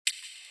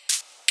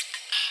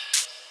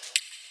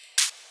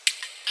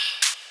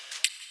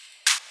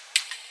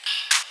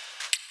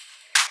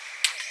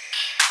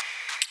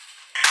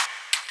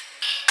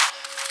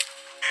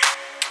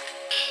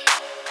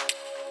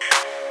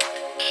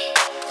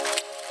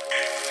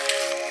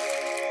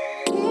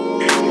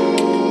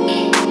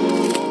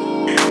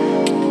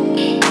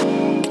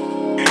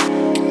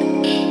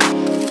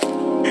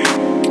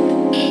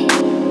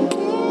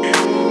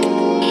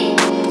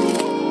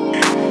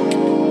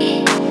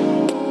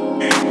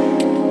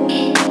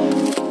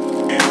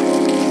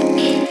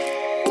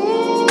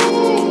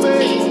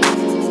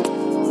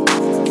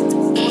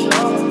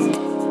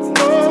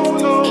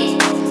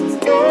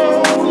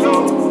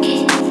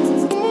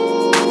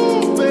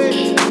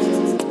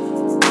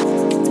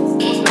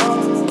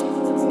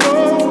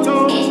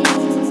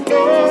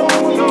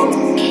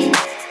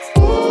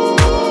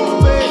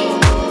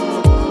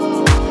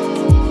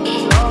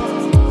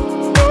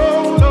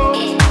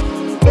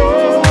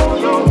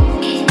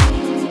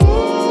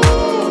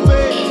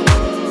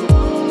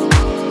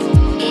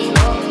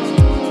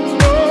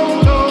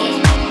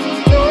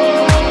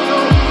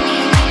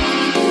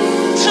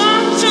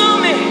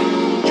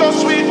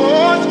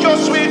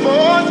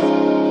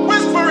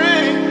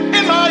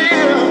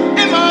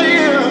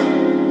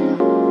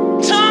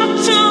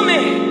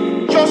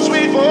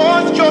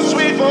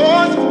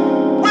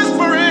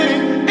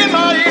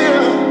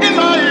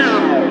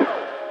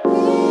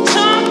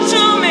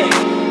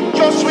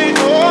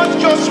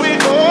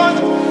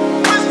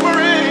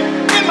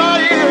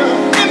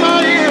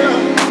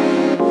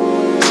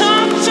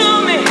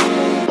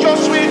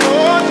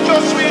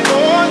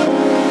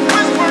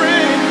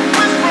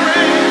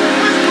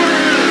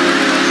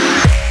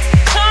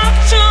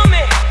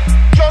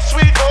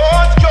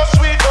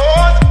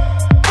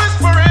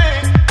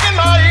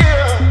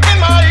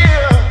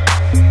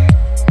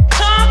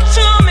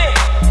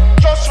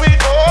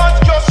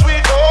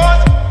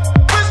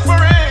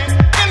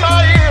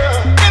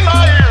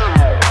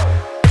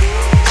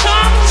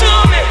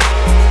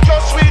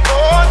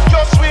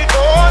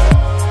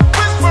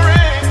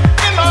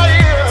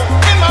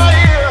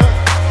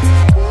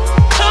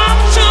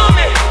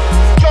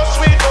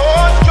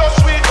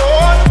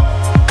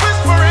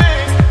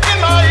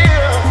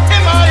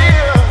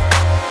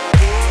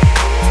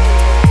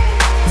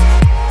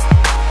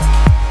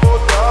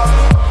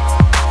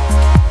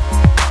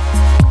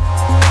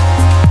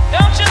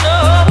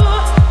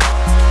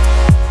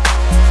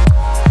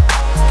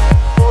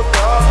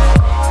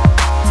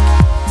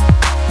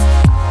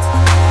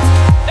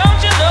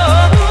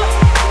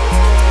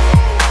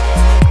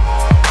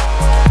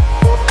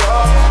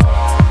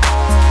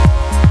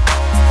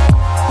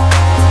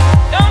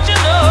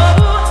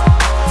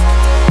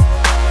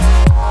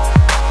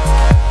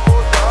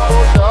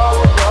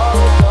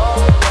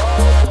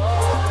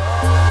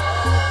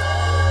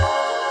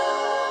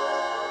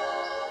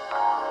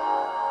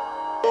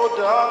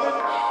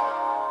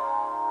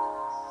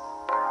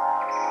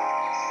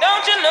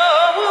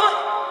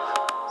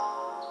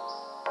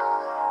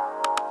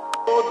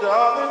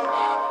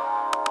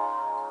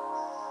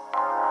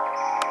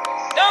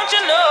Don't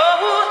you know?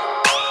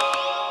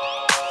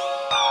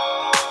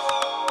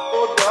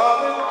 Oh,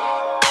 darling.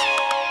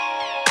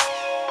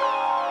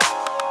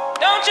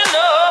 Don't you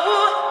know?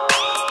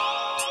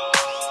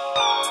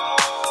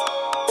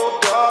 Oh,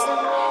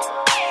 darling.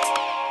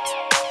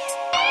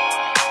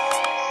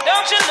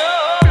 Don't you know?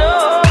 No.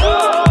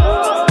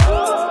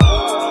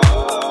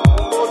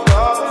 Oh,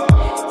 darling.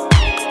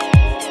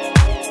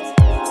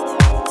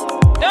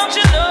 Don't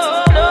you know?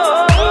 No.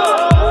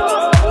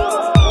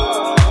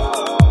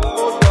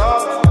 Oh,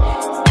 darling.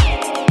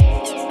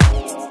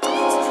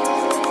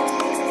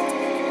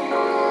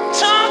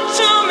 Talk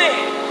to me.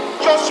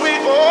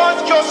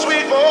 Your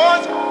sweet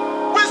voice,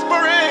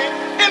 whispering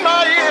in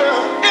my ear,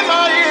 in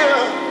my ear.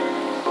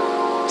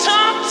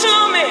 Talk to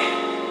me.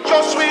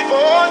 Your sweet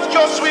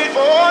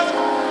voice,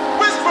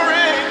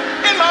 whispering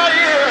in my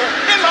ear,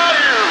 in my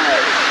ear.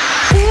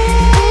 Ooh,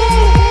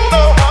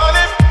 oh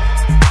honey,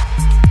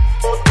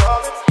 oh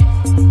darling,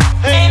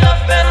 ain't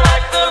nothing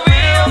like the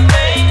real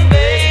thing,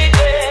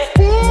 baby.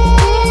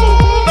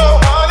 Ooh, oh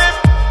honey,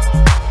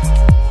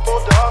 oh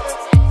darling,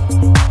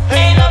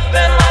 ain't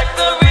nothing like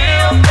the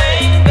real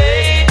thing,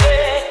 baby.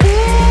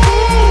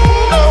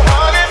 Ooh, oh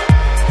honey,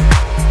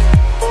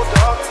 oh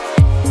darling,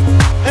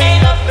 ain't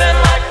nothing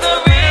like the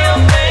real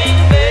thing,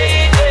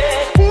 baby.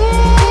 Ooh,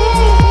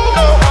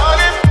 oh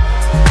honey,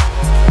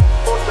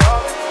 oh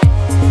darling,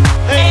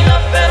 ain't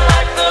nothing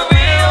like the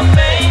real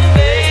thing,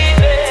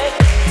 baby.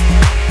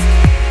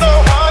 Oh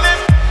honey,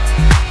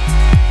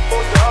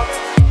 oh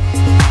darling,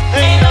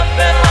 ain't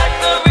nothing like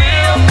the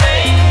real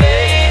thing,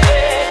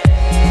 baby.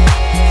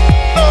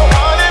 Oh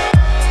honey,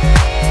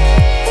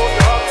 oh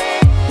darling,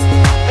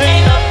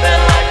 ain't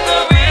nothing like the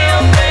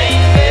real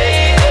thing,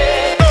 baby.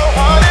 Oh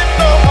honey,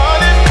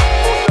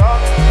 oh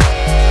darling,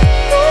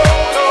 no,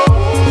 no,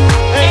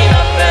 ain't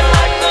nothing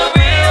like the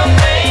real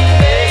thing,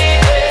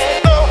 baby.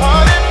 Oh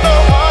honey,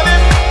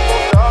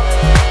 oh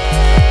darling,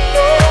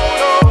 no,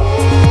 no,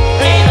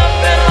 ain't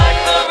nothing like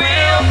the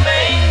real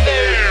thing,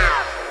 baby.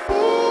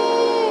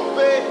 Ooh,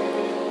 baby,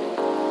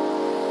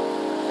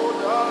 oh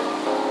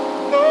darling,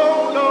 no,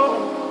 no,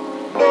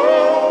 no,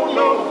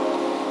 no.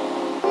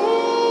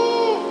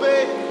 Ooh,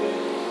 baby,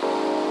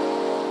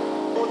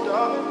 oh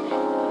darling.